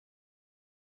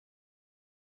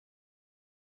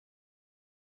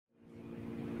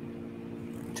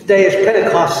Today is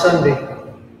Pentecost Sunday.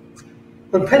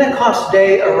 When Pentecost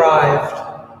Day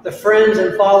arrived, the friends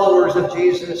and followers of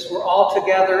Jesus were all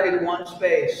together in one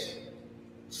space.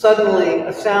 Suddenly,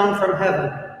 a sound from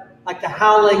heaven, like the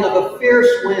howling of a fierce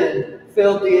wind,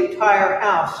 filled the entire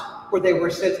house where they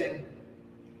were sitting.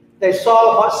 They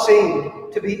saw what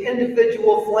seemed to be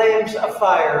individual flames of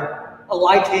fire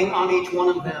alighting on each one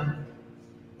of them.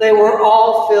 They were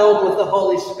all filled with the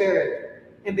Holy Spirit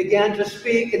and began to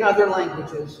speak in other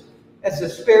languages as the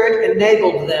Spirit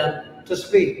enabled them to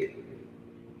speak.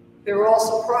 They were all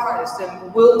surprised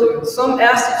and bewildered. Some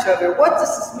asked each other, "What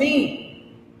does this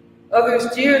mean?"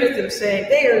 Others jeered at them, saying,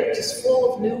 "They are just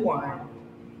full of new wine."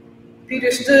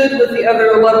 Peter stood with the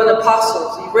other 11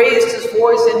 apostles. He raised his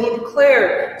voice and he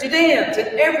declared, "Judeans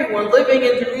and everyone living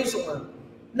in Jerusalem,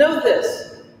 know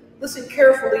this. Listen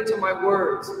carefully to my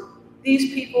words.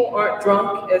 These people aren't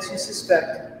drunk as you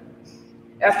suspect.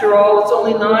 After all, it's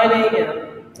only 9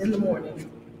 a.m. in the morning.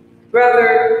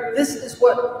 Rather, this is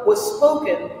what was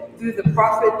spoken through the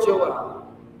prophet Joel.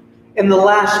 In the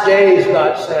last days,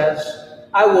 God says,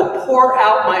 I will pour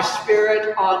out my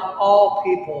Spirit on all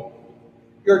people.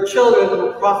 Your children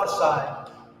will prophesy.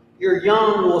 Your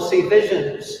young will see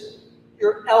visions.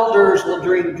 Your elders will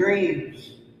dream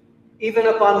dreams. Even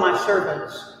upon my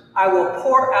servants, I will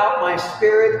pour out my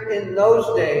Spirit in those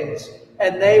days,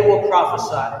 and they will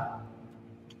prophesy."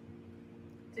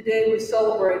 Today we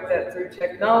celebrate that through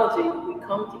technology we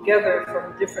come together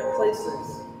from different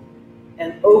places,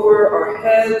 and over our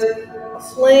heads a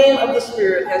flame of the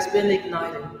Spirit has been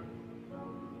ignited.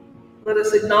 Let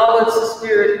us acknowledge the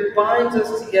Spirit who binds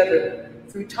us together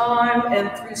through time and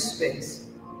through space,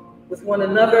 with one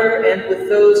another and with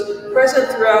those present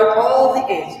throughout all the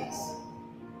ages.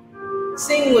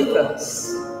 Sing with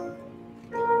us.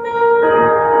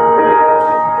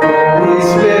 Holy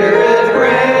Spirit,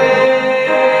 reign.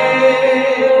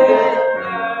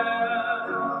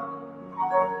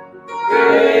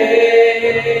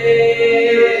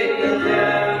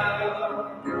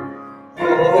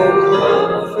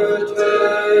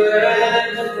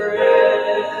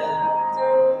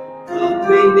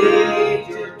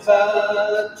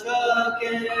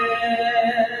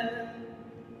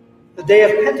 The day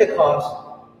of Pentecost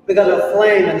began a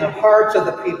flame in the hearts of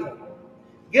the people,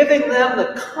 giving them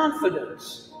the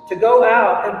confidence to go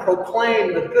out and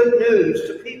proclaim the good news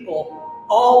to people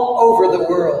all over the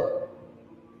world.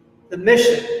 The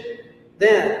mission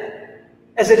then,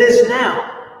 as it is now,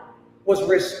 was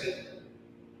risky.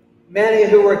 Many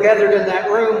who were gathered in that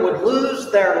room would lose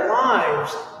their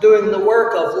lives doing the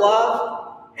work of love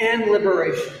and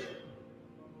liberation.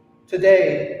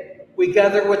 Today, we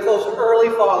gather with those early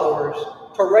followers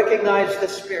to recognize the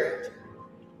Spirit,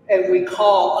 and we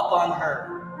call upon her.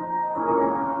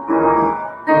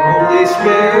 Holy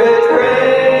Spirit,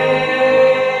 rain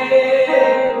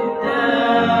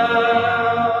down,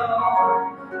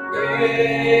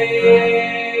 rain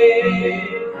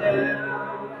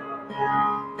down.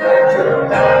 Let your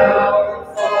power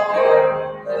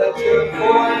fall, let your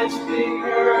voice be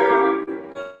heard.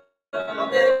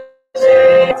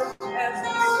 As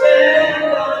we stand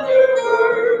on your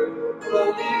word,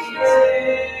 Holy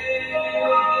Spirit,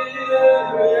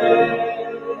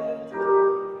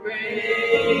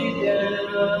 rain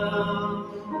down.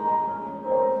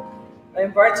 I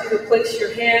invite you to place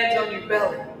your hands on your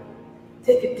belly.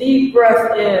 Take a deep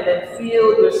breath in and feel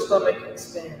your stomach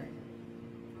expand.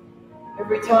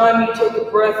 Every time you take a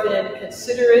breath in,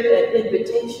 consider it an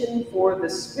invitation for the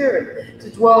Spirit to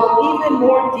dwell even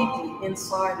more deeply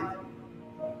inside of you.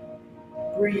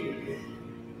 Breathe.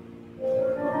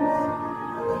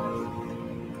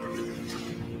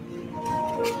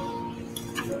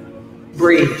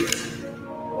 Breathe.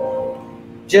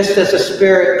 Just as the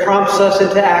Spirit prompts us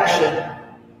into action,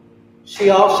 she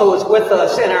also is with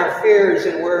us in our fears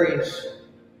and worries.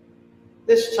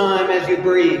 This time, as you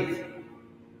breathe,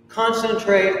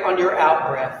 concentrate on your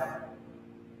out-breath.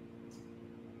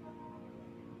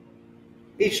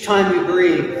 Each time you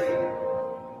breathe,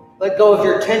 let go of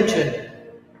your tension,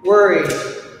 worry,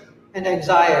 and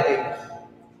anxiety,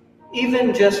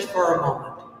 even just for a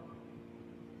moment.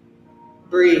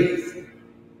 Breathe.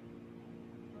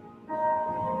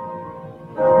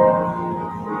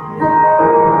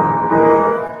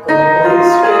 Holy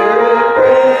Spirit,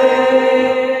 rain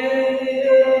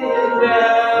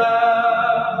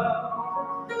down,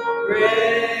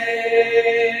 rain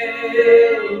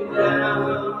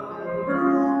down.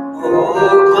 Oh,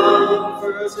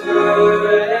 comforter and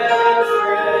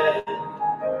friend,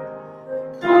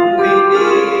 come, we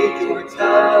need your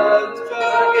touch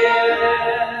again.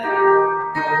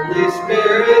 Holy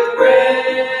Spirit,